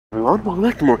Everyone, welcome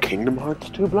back to more Kingdom Hearts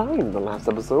 2 Blind. In the last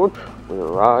episode, we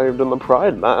arrived in the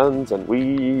Pride Lands and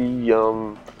we,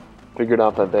 figured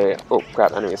out that they... Oh,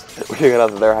 crap, enemies. We figured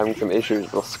out that they're having some issues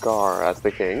with Scar as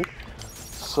the king.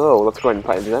 So, let's go ahead and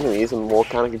fight these enemies and we'll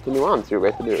kind of continue on, see what we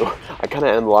have to do. I kind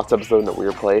of ended the last episode in a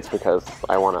weird place because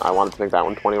I wanted to make that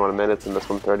one 21 minutes and this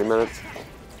one 30 minutes.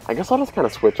 I guess I'll just kind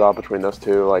of switch off between those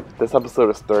two. Like, this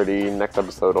episode is 30, next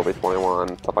episode will be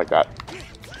 21, stuff like that.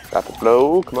 Got the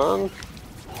flow, come on.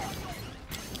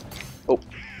 Oh,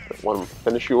 want to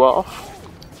finish you off.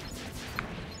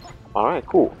 Alright,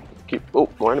 cool. Keep. Oh,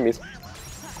 more enemies.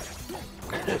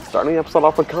 Starting the episode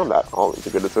off with combat. Always a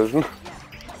good decision.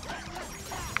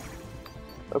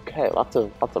 Okay, lots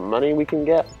of money we can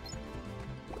get.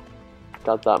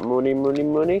 Got that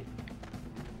money.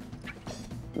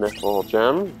 Mythical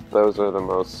gem. Those are the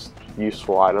most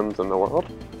useful items in the world.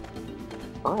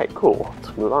 Alright, cool.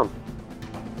 Let's move on.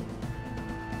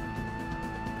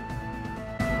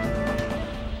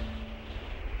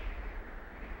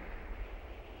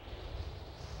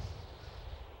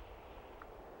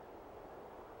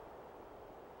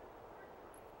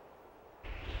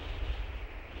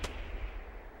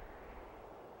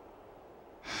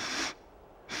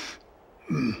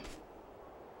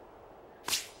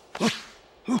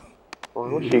 Well,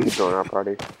 I wish he could join our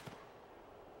party.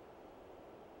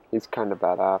 He's kind of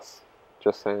badass.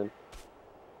 Just saying.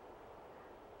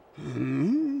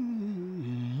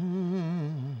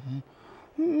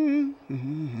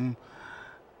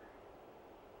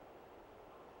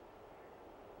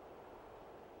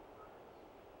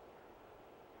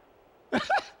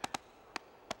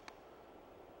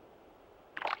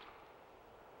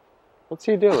 What's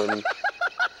he doing?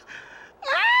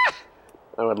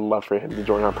 I would love for him to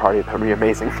join our party. That would be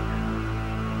amazing.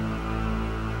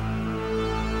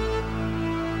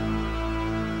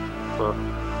 Huh.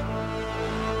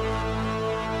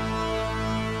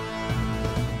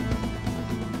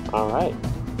 Alright.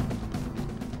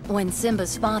 When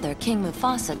Simba's father, King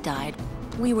Mufasa, died,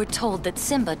 we were told that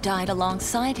Simba died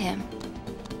alongside him.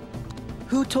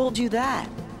 Who told you that?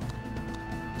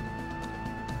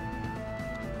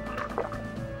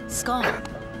 Scar.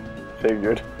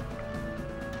 Figured.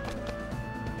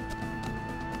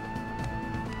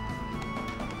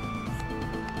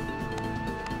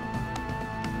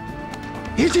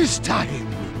 It is time!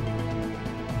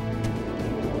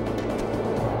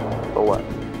 For what?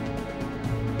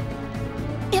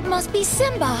 It must be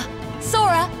Simba!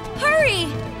 Sora,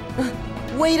 hurry!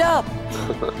 Wait up!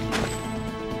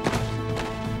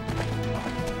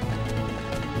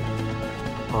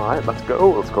 Alright, let's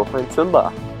go. Let's go find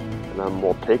Simba. And then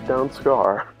we'll take down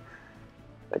Scar.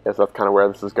 I guess that's kind of where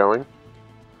this is going.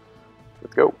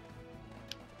 Let's go.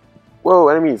 Whoa,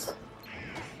 enemies!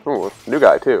 Ooh, new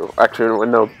guy too. Actually,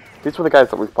 no, these were the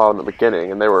guys that we fought in the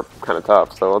beginning, and they were kind of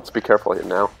tough, so let's be careful here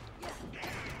now.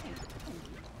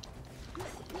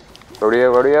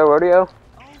 Rodeo!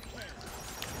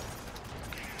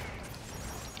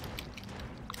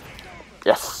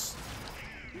 Yes!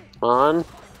 Come on.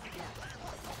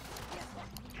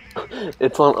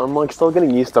 I'm like still getting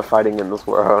used to fighting in this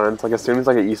world, and it's like as soon as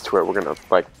I get used to it, we're gonna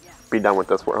like be done with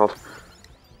this world.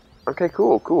 Okay,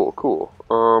 cool.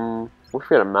 Wish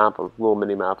we had a little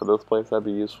mini map of this place. That'd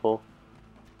be useful.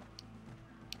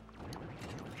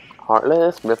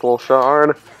 Heartless, Mythril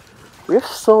Shard. We have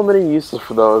so many uses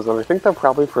for those, and I think they're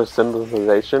probably for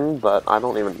synthesization, but I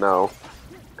don't even know.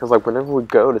 Because like whenever we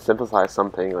go to synthesize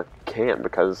something, like we can't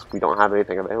because we don't have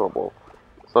anything available.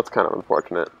 So that's kind of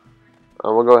unfortunate.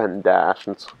 We'll go ahead and dash.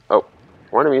 And oh,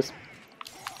 more enemies.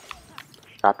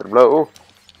 Rapid blow.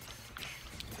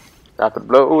 Rapid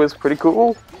blow is pretty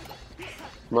cool.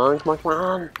 Come on. Come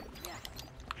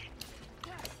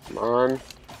on.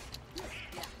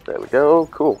 There we go.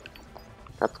 Cool.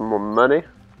 Got some more money.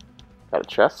 Got a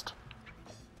chest.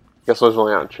 Guess those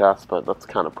only aren't chests, but that's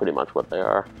kind of pretty much what they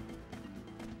are.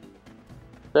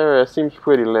 There, seems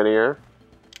pretty linear.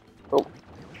 Oh,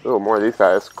 more of these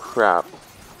guys. Crap.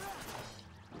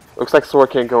 Looks like Sora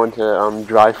can't go into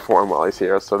dry form while he's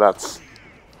here, so that's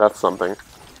something.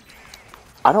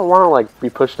 I don't want to like be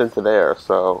pushed into there,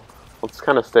 so let's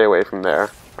kind of stay away from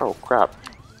there. Oh crap!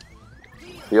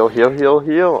 Heal!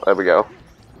 There we go.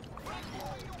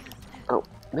 Oh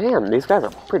man, these guys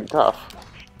are pretty tough.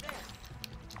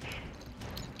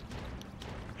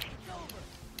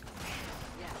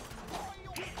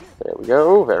 There we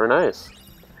go. Very nice.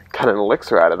 Got an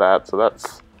elixir out of that, so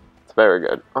that's very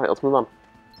good. All right, let's move on.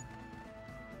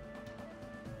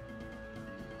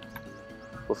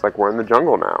 Looks like we're in the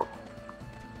jungle now.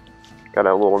 Got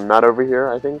a little nut over here,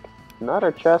 I think. Nut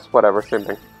or chest? Whatever, same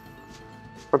thing.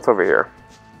 What's over here?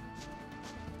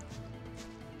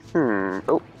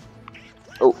 Oh.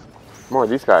 Oh. More of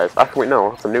these guys. Actually, wait,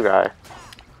 no. It's a new guy.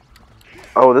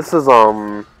 Oh, this is,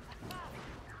 Oh,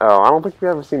 I don't think we've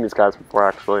ever seen these guys before,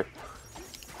 actually.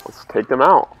 Let's take them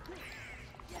out.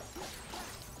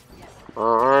 Come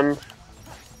on.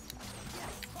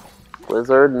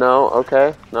 Wizard, no.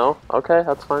 Okay. No. Okay,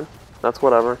 that's fine. That's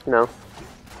whatever, you know.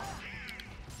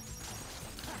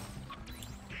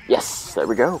 Yes! There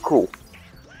we go. Cool.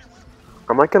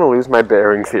 I'm like gonna lose my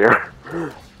bearings here.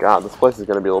 God, this place is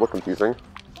gonna be a little confusing.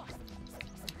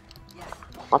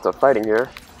 Lots of fighting here.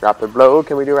 Rapid blow.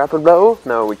 Can we do rapid blow?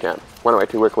 No, we can't. Went away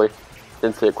too quickly.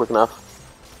 Didn't see it quick enough.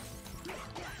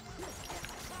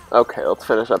 Okay, let's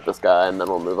finish up this guy and then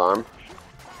we'll move on.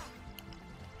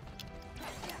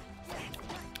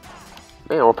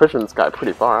 Man, we're pushing this guy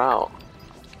pretty far out.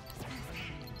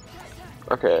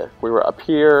 Okay, we were up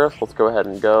here, so let's go ahead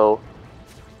and go.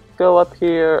 Go up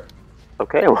here.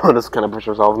 Okay, we'll just kind of push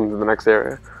ourselves into the next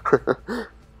area.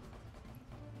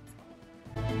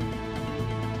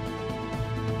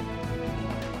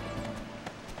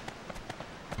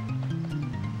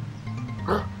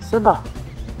 Simba!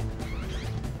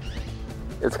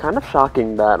 It's kind of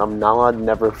shocking that Nala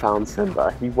never found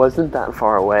Simba. He wasn't that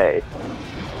far away.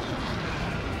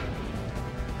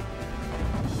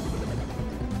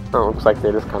 Oh, looks like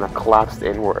they just kind of collapsed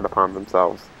inward upon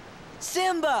themselves.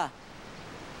 Simba!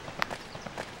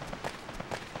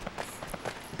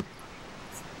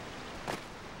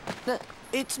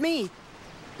 It's me,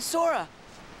 Sora.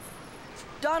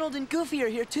 Donald and Goofy are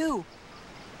here too.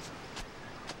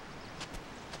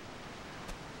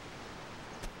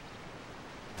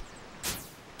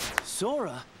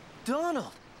 Sora,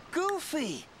 Donald,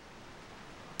 Goofy.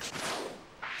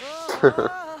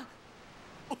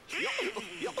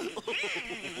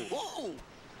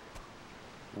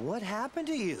 What happened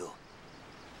to you?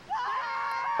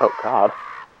 Oh, God.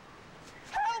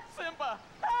 Help, Simba!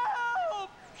 Help!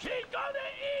 She's gonna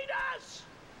eat us!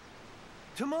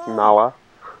 Timon! Nala.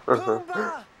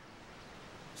 Pumbaa!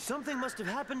 Something must have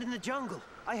happened in the jungle.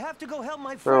 I have to go help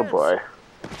my Oh friends. boy.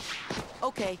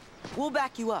 Okay, we'll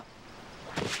back you up.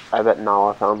 I bet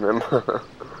Nala found him.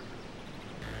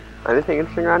 Anything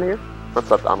interesting around here? What's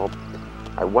up, Donald?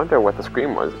 I wonder what the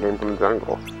scream was. It came from the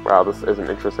jungle. Wow, this isn't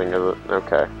interesting, is it?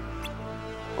 Okay.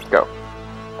 Let's go.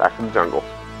 Back to the jungle.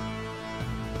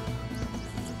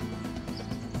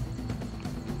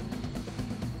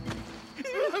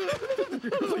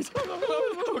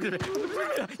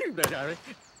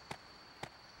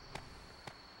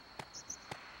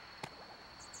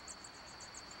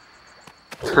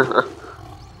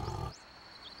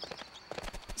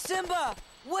 Simba,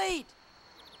 wait!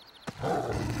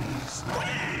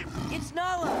 It's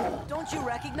Nala! Don't you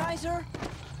recognize her?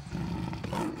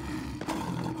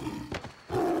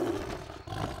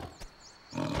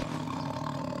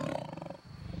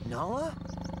 Nala?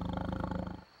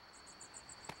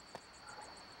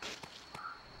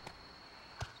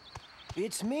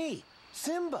 It's me,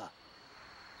 Simba.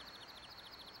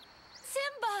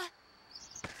 Simba!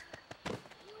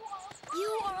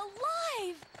 You are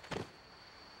alive!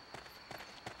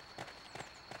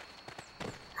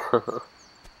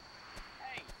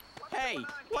 Hey,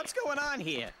 what's going on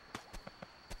here?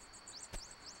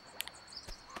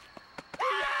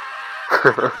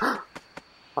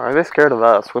 Are they scared of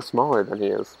us? We're smaller than he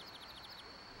is.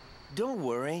 Don't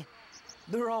worry.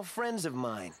 They're all friends of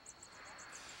mine.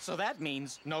 So that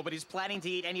means nobody's planning to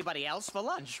eat anybody else for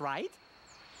lunch, right?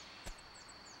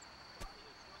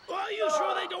 Are you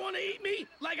sure they don't want to eat me?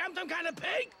 Like I'm some kind of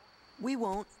pig? We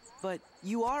won't, but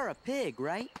you are a pig,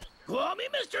 right? Call me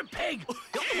Mr. Pig!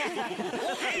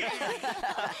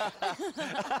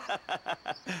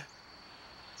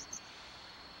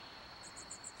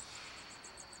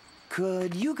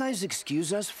 Could you guys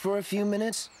excuse us for a few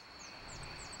minutes?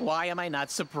 Why am I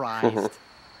not surprised?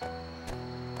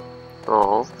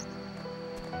 Oh.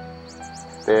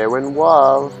 They're in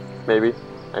love. Maybe.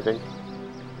 I think.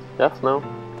 Yes? No?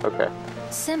 Okay.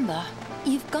 Simba,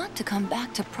 you've got to come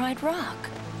back to Pride Rock.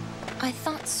 I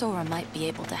thought Sora might be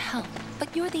able to help,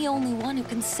 but you're the only one who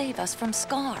can save us from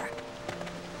Scar.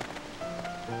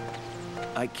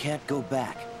 I can't go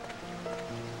back.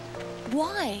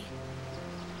 Why?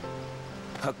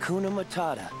 Hakuna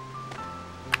Matata.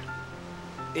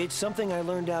 It's something I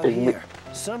learned out It here.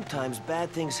 Sometimes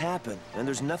bad things happen, and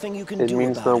there's nothing you can It do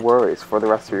means about no it. worries for the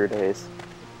rest of your days.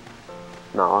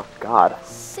 Nah, God.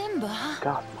 Simba?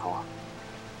 God, Nala.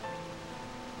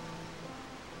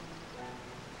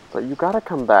 So you gotta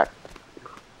come back.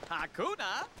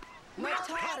 Hakuna?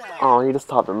 Matata! Oh, you just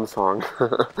taught them the song.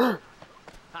 Hakuna?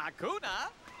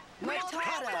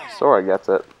 Matata! Sora gets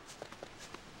it.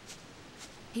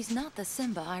 He's not the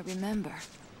Simba I remember.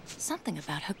 Something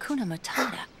about Hakuna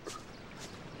Matata.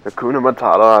 Hakuna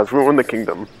Matata has ruined the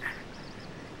kingdom.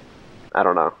 I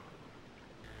don't know.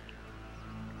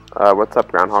 What's up,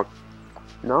 Groundhog?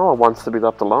 Nala wants to be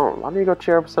left alone. Why don't you go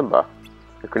cheer up Simba?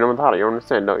 Hakuna Matata, you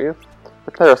understand, don't you?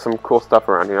 Looks like there's some cool stuff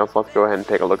around here, so let's go ahead and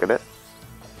take a look at it.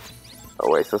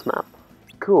 Oasis map.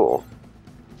 Cool.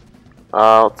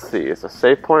 Let's see, it's a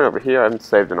save point over here. I haven't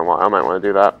saved in a while. I might want to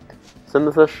do that.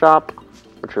 Synthesis shop,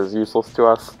 which is useless to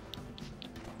us.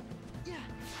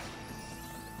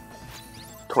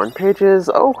 20 pages.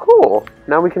 Oh, cool.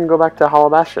 Now we can go back to Hollow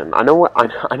Bastion. I know we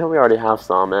already have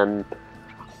some, and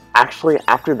actually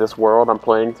after this world, I'm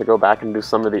planning to go back and do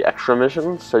some of the extra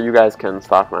missions, so you guys can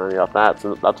stop running about that.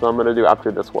 So that's what I'm gonna do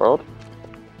after this world.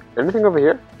 Anything over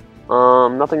here?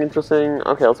 Nothing interesting.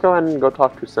 Okay, let's go ahead and go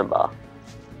talk to Simba.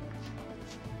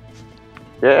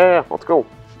 Yeah, let's go.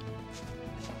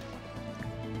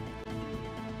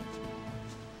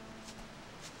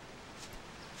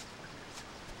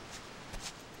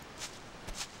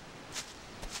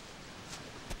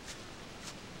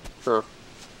 Huh. Looks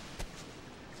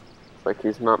like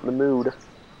he's not in the mood.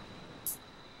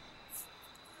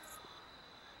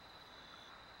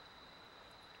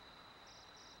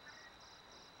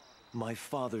 My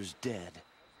father's dead,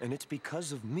 and it's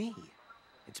because of me.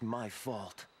 It's my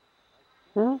fault.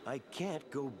 I can't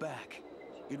go back.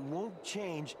 It won't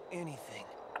change anything.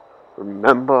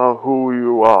 Remember who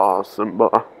you are,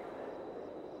 Simba.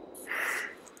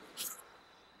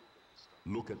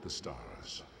 Look at the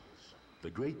stars. The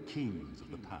great kings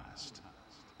of the past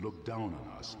look down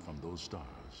on us from those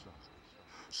stars.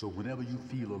 So whenever you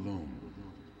feel alone,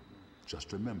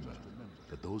 just remember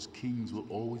that those kings will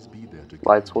always be there to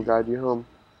Lights will guide you home.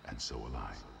 And so will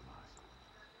I.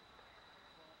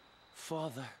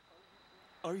 Father,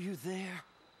 are you there?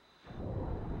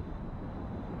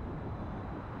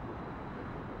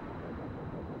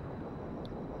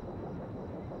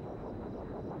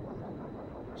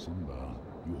 Simba,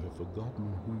 you have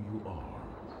forgotten who you are.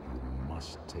 You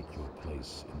must take your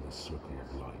place in the circle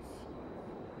of life.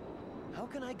 How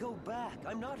can I go back?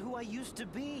 I'm not who I used to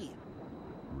be.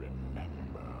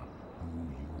 Remember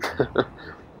who you are.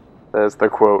 There's the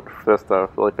quote. That's the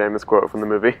really famous quote from the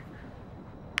movie.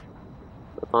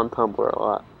 It's on Tumblr a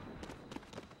lot.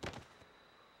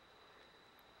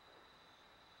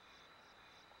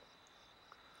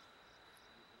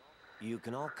 You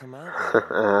can all come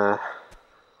out now.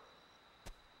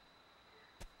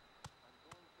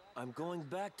 I'm going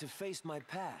back to face my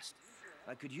past.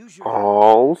 I could use your...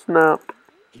 Oh, snap.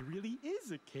 He really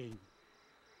is a king.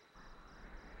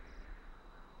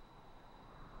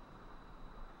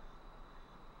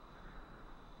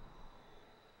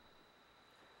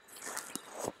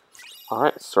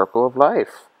 Alright, Circle of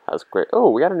Life. That's great. Oh,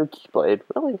 we got a new Keyblade.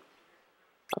 Really?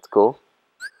 That's cool.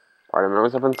 Party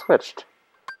members have been switched.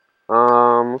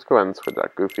 Let's go ahead and switch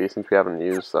out Goofy since we haven't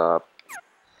used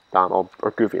Donald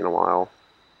or Goofy in a while.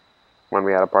 When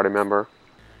we had a party member.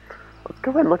 Let's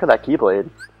go ahead and look at that Keyblade.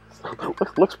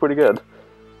 looks pretty good.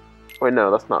 Wait, no,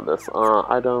 that's not this.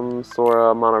 Item,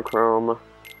 Sora, Monochrome,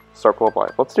 Circle of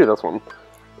Life. Let's do this one.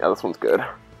 Yeah, this one's good.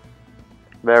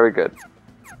 Very good.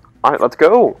 Alright, let's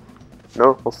go!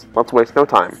 No, let's waste no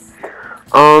time.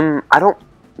 I don't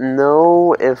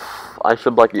know if I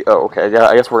should, like... Oh, okay, yeah,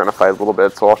 I guess we're gonna fight a little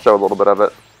bit, so I'll show a little bit of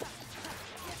it.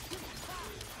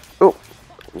 Ooh.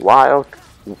 Wildcat.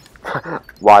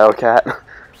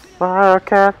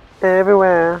 Wildcat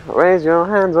everywhere. Raise your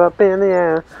hands up in the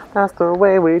air. That's the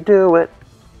way we do it.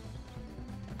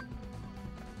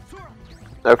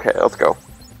 Okay, let's go.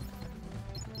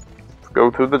 Let's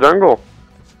go through the jungle.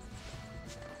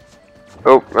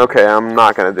 Oh, okay, I'm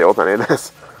not gonna deal with any of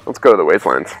this. Let's go to the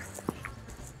wastelands.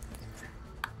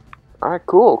 Alright,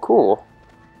 cool.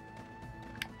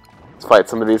 Let's fight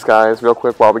some of these guys real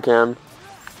quick while we can.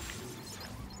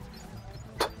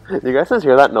 You guys just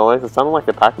hear that noise? It sounded like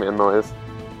the Pac-Man noise.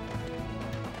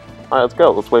 Alright, let's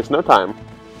go. Let's waste no time.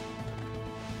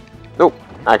 Nope.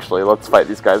 Actually, let's fight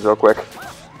these guys real quick.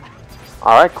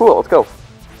 Alright, cool. Let's go.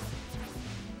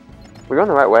 We're going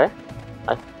the right way?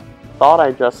 I thought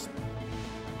I just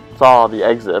saw the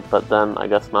exit, but then I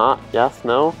guess not. Yes?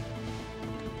 No?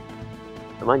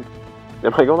 Am I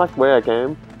going back the way I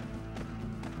came?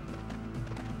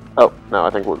 Oh, no, I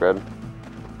think we're good.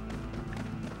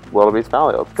 Wildebeest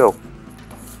Valley, let's go.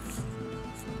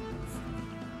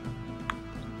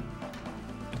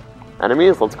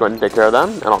 Enemies, let's go ahead and take care of them,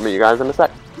 and I'll meet you guys in a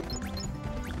sec.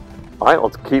 Alright,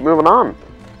 let's keep moving on.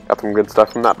 Got some good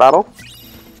stuff from that battle.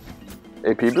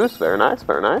 AP boost, very nice,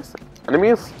 very nice.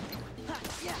 Enemies,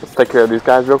 let's take care of these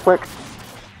guys real quick.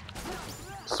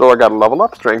 Sora got a level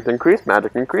up, strength increase,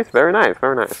 magic increase. Very nice,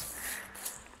 very nice.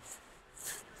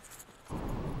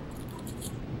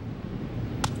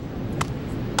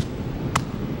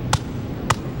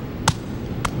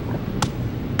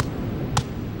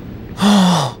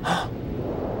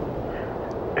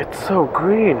 It's so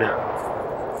green.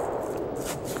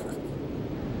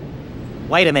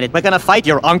 Wait a minute, we're gonna fight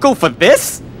your uncle for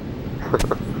this?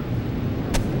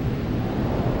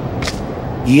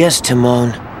 Yes,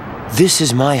 Timon. This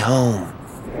is my home.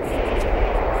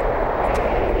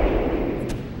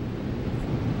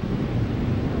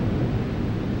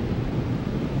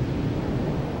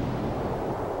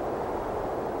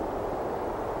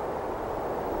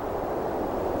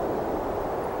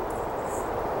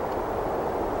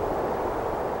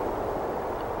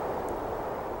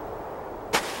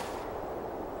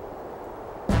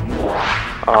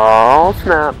 Oh,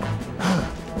 snap.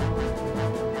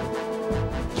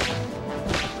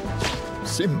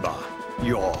 Simba,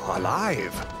 you're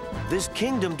alive. This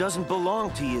kingdom doesn't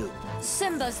belong to you.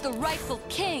 Simba's the rightful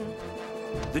king.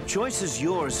 The choice is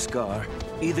yours, Scar.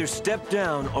 Either step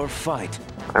down or fight.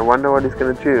 I wonder what he's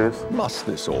gonna choose. Must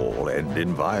this all end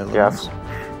in violence? Yes.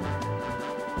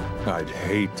 I'd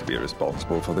hate to be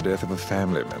responsible for the death of a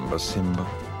family member, Simba.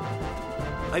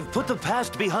 I've put the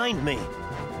past behind me.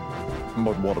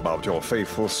 But what about your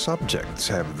faithful subjects?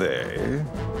 Have they?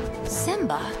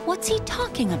 Simba, what's he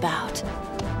talking about?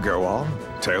 Go on.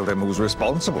 Tell them who's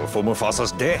responsible for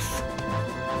Mufasa's death.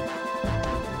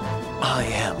 I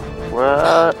am.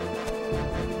 What?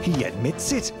 He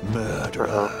admits it,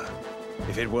 murderer.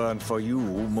 If it weren't for you,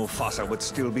 Mufasa would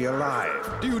still be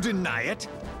alive. Do you deny it?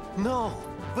 No,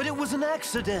 but it was an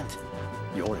accident.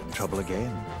 You're in trouble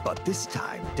again. But this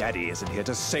time, Daddy isn't here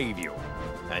to save you.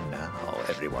 And now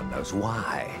everyone knows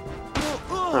why.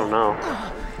 Oh no.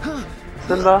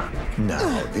 Simba?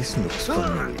 Now, this looks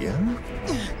familiar.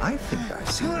 I think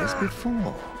I've seen this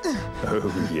before.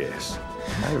 Oh, yes.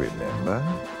 I remember.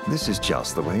 This is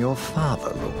just the way your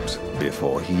father looked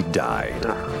before he died.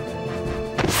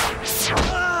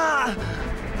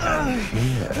 And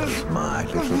here's my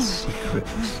little secret.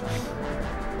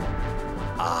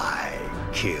 I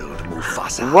killed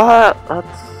Mufasa. What?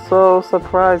 That's so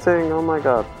surprising. Oh my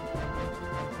god.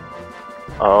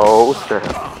 Oh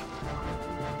snap.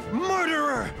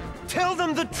 Murderer! Tell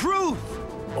them the truth!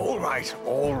 All right,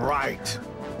 all right.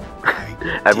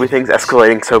 Everything's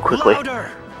escalating so quickly.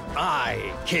 Louder!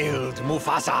 I killed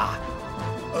Mufasa.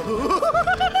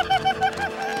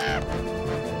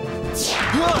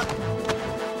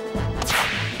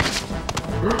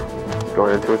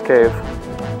 Going into his cave.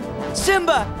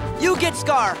 Simba, you get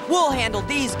Scar. We'll handle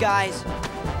these guys.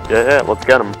 Yeah, let's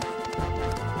get him.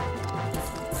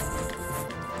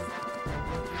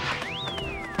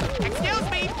 Excuse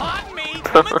me, pardon me,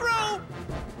 coming through!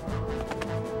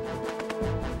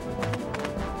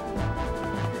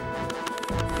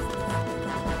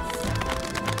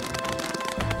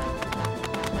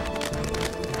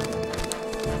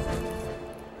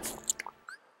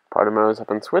 Party modes have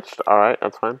been switched. Alright,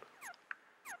 that's fine.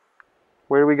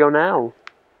 Where do we go now?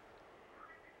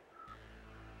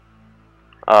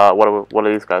 What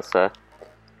do these guys say?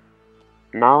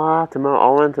 Nala, Timon,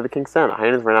 all into the King's Stand.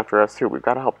 Hyenas ran after us too. We've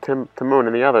got to help Timon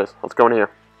and the others. Let's go in here.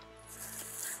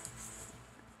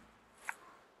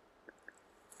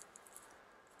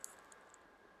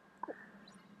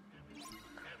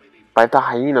 Fight the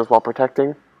hyenas while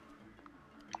protecting.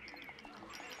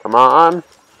 Come on.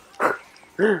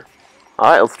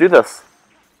 Alright, let's do this.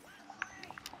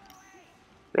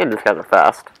 Man, these guys are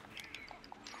fast.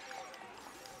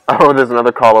 Oh, there's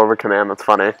another call over command. That's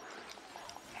funny.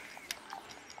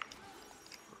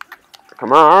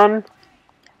 Come on.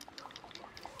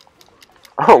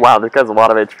 Oh, wow. This guy's a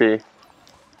lot of HP.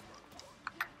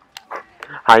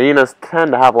 Hyenas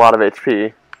tend to have a lot of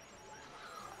HP.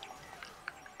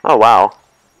 Oh, wow.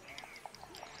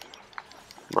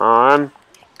 Come on.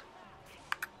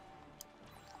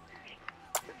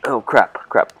 Oh, crap.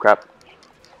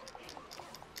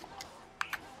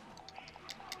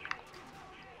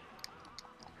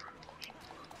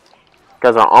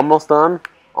 Guys are almost done.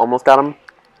 Almost got him.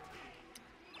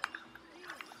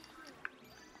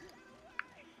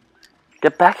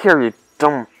 Get back here, you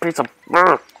dumb piece of...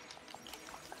 Come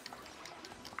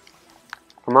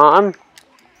on.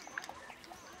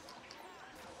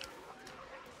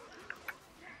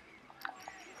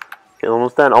 Okay,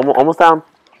 almost done. Almost down.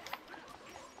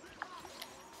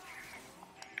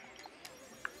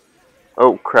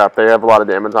 Oh, crap. They have a lot of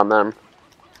damage on them.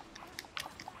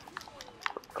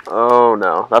 Oh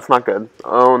no, that's not good.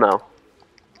 Oh no.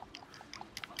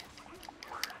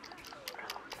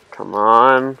 Come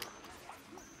on.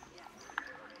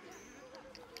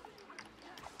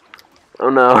 Oh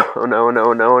no, oh no,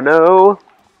 no, no, no.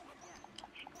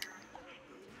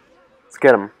 Let's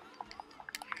get him.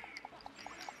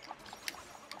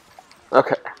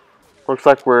 Okay. Looks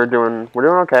like we're doing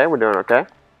okay, we're doing okay.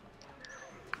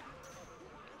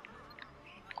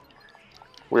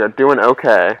 We are doing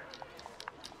okay.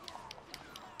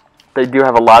 They do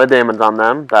have a lot of damage on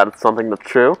them, that is something that's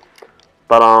true.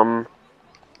 But,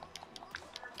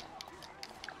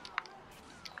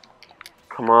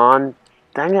 come on.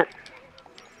 Dang it.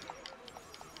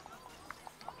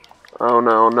 Oh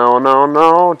no, no, no,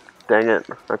 no. Dang it.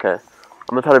 Okay.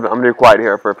 I'm gonna be quiet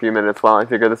here for a few minutes while I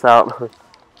figure this out.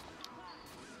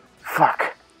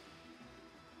 Fuck.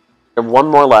 We have one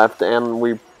more left, and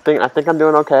I think I'm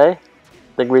doing okay.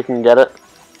 Think we can get it.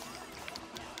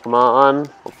 Come on.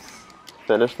 Let's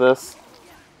finish this.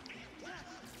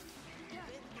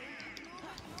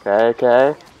 Okay,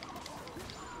 okay.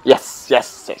 Yes,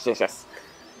 yes, yes, yes, yes.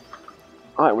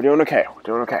 Alright, we're doing okay. We're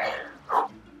doing okay.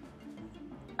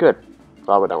 Good.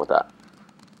 Glad we're done with that.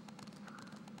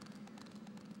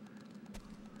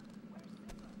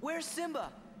 Where's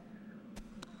Simba?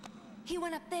 He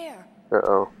went up there.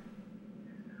 Uh-oh.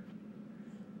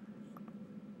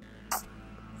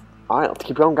 Alright, let's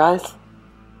keep going, guys.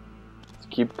 Let's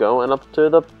keep going up to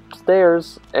the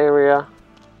stairs area.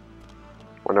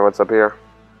 Wonder what's up here.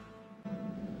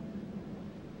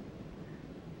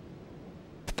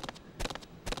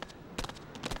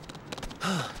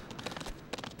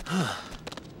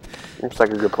 Looks like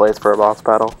a good place for a boss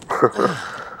battle.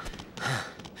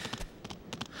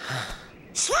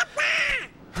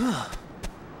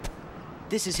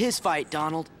 This is his fight,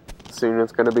 Donald. Soon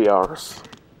it's gonna be ours.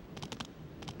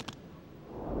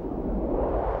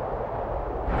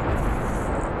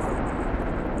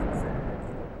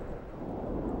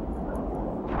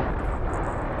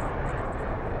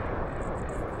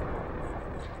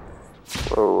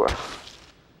 Whoa.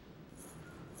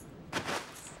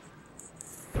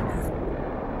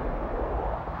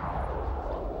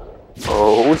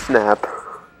 Oh, snap.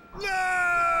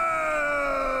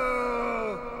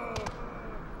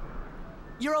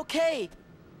 You're okay.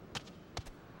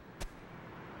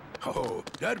 Oh,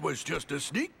 that was just a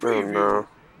sneak Oh, preview. no.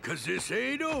 'Cause this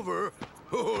ain't over.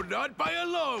 Oh, not by a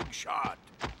long shot.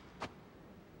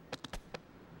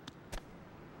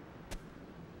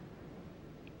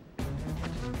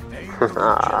 Anger and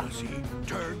jealousy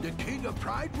turned the king of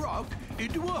Pride Rock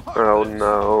into a heartless. Oh,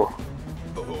 no.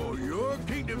 Oh, your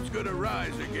kingdom's gonna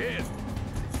rise again.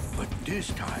 But this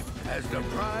time as the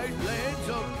Pride Lands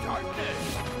of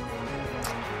Darkness.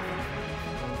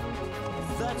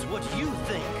 That's what you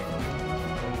think.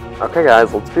 Okay,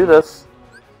 guys, let's do this.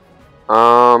 Who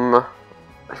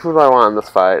do I want in this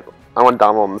fight? I want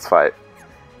Donald in this fight.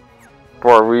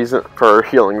 For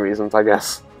healing reasons, I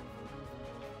guess.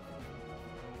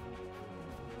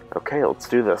 Okay, let's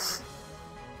do this.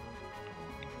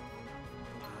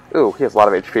 Ooh, he has a lot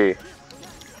of HP.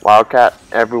 Wildcat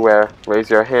everywhere. Raise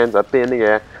your hands up in the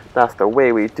air. That's the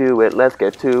way we do it. Let's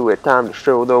get to it. Time to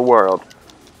show the world.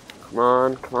 Come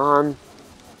on, come on.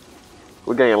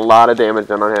 We're getting a lot of damage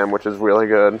done on him, which is really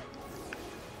good.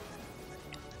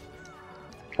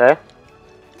 Okay.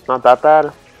 Not that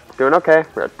bad. Doing okay.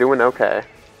 We're doing okay.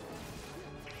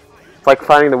 It's like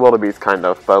fighting the wildebeest, kind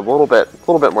of, but a little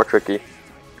bit more tricky.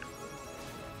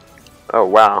 Oh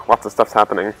wow, lots of stuff's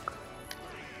happening.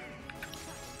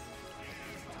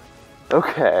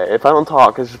 Okay, if I don't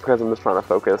talk, it's just because I'm just trying to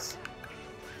focus.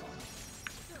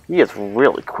 He is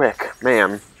really quick,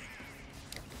 man.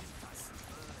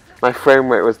 My frame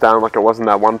rate was down like it wasn't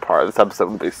that one part. This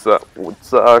episode would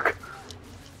suck.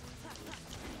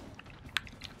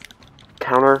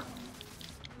 Counter.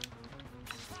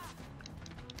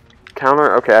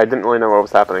 Counter? Okay, I didn't really know what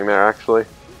was happening there, actually.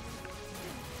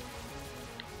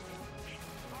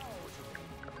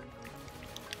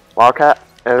 Wildcat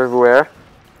everywhere.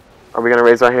 Are we gonna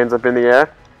raise our hands up in the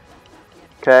air?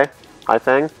 Okay. High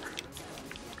thing.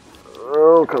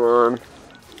 Oh, come on.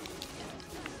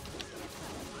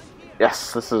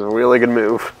 Yes, this is a really good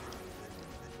move.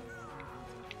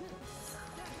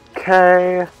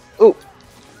 Okay. Ooh.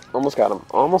 Almost got him.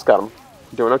 Almost got him.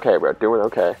 Doing okay, bro. Doing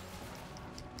okay.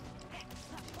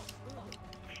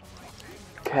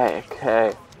 Okay,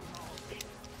 okay.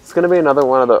 It's gonna be another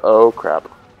one of the... Oh, crap.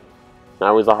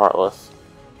 Now he's a Heartless.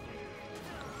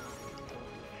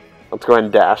 Let's go ahead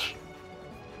and dash.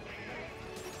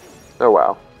 Oh,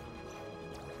 wow.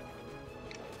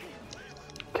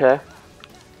 Okay.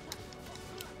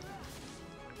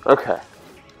 Okay.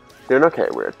 Doing okay.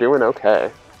 We're doing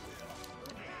okay.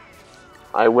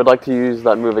 I would like to use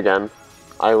that move again.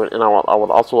 I would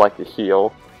also like to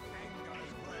heal.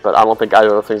 But I don't think either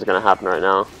of those things are going to happen right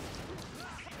now.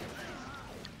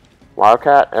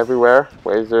 Wildcat everywhere.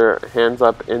 Raise your hands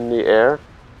up in the air.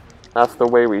 That's the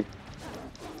way we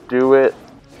do it.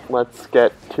 Let's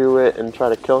get to it and try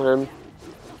to kill him.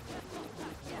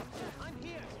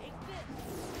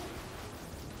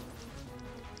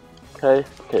 Okay,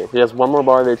 he has one more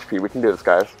bar of HP. We can do this,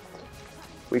 guys.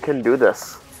 We can do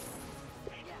this.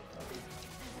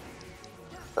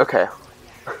 Okay.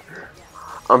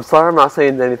 I'm sorry I'm not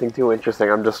saying anything too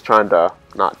interesting. I'm just trying to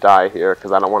not die here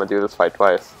because I don't want to do this fight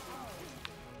twice.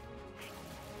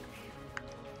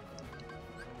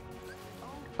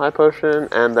 High potion,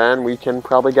 and then we can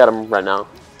probably get him right now.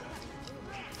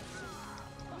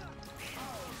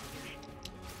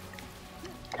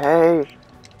 Okay.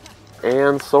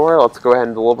 And Sora, let's go ahead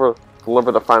and deliver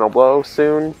the final blow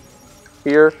soon.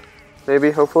 Here,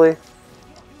 maybe, hopefully.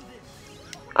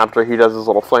 After he does his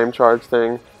little flame charge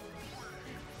thing.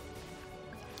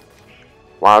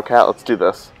 Wildcat, let's do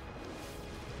this.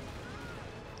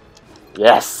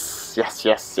 Yes! Yes,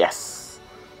 yes, yes!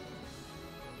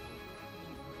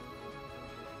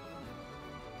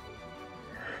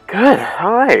 Good,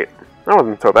 alright. That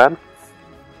wasn't so bad.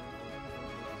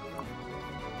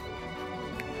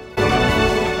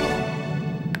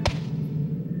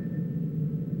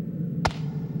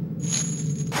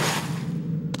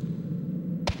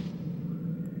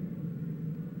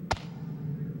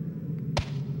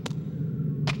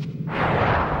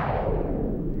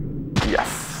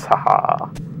 Yes, haha.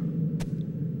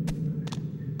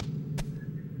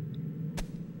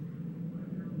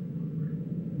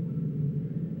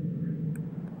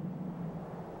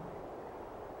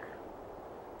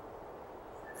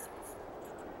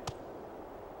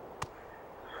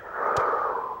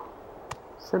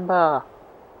 Simba.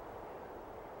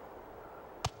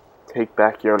 Take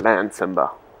back your land,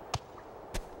 Simba.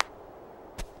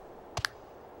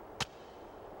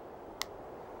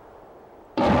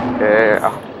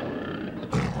 Yeah.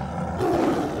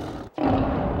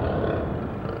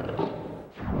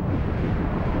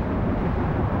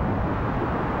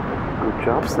 Good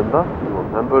job, Simba. You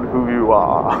remembered who you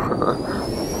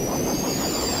are.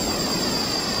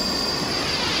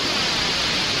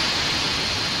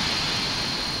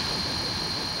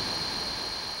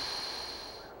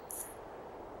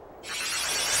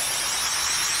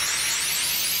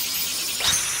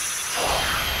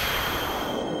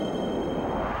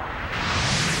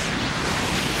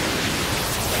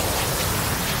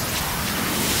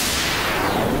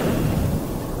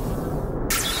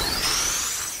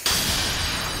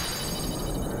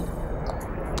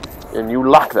 And you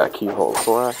lock that keyhole,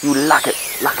 Sora. You lock it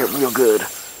real good.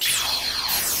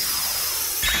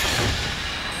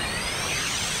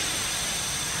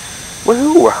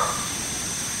 Woohoo!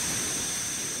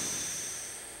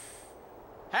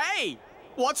 Hey,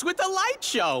 what's with the light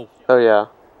show? Oh yeah,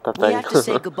 that thing. We have to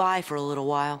say goodbye for a little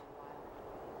while.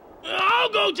 I'll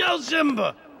go tell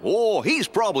Simba. Oh, he's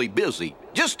probably busy.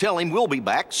 Just tell him we'll be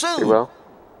back soon. You will.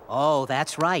 Oh,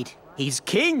 that's right. He's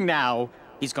king now.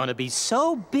 He's gonna be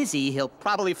so busy, he'll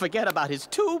probably forget about his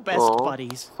two best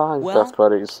buddies. 5 Well, best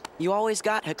buddies. You always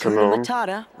got Hakuna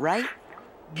Matata, right?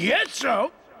 Guess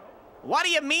so. What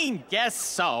do you mean, guess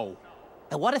so?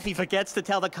 And what if he forgets to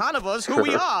tell the carnivores who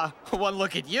we are? One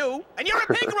look at you, and you're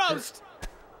a pig roast!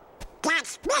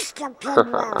 That's Mr.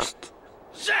 Pig Roast.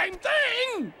 Same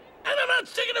thing. And I'm not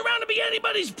sticking around to be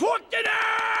anybody's pork dinner.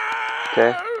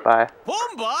 Okay, bye.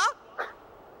 Pumbaa?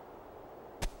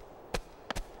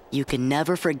 You can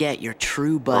never forget your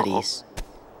true buddies.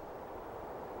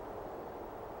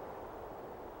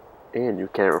 And you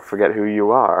can't forget who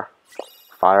you are.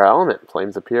 Fire element.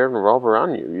 Flames appear and revolve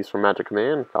around you. Use for magic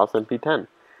command. Cost MP10.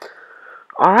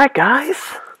 Alright, guys.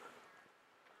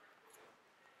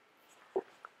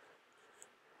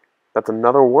 That's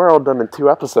another world done in 2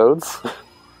 episodes.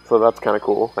 So that's kind of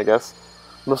cool, I guess.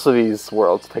 Most of these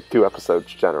worlds take 2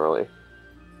 episodes generally.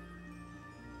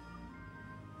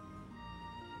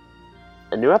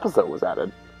 A new episode was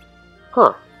added.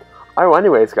 Huh. Alright, well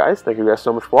anyways guys, thank you guys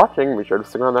so much for watching. Be sure to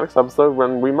stick around the next episode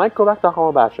when we might go back to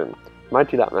Hollow Bastion.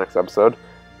 Might do that in the next episode.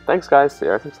 Thanks guys, see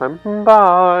you guys next time.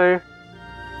 Bye!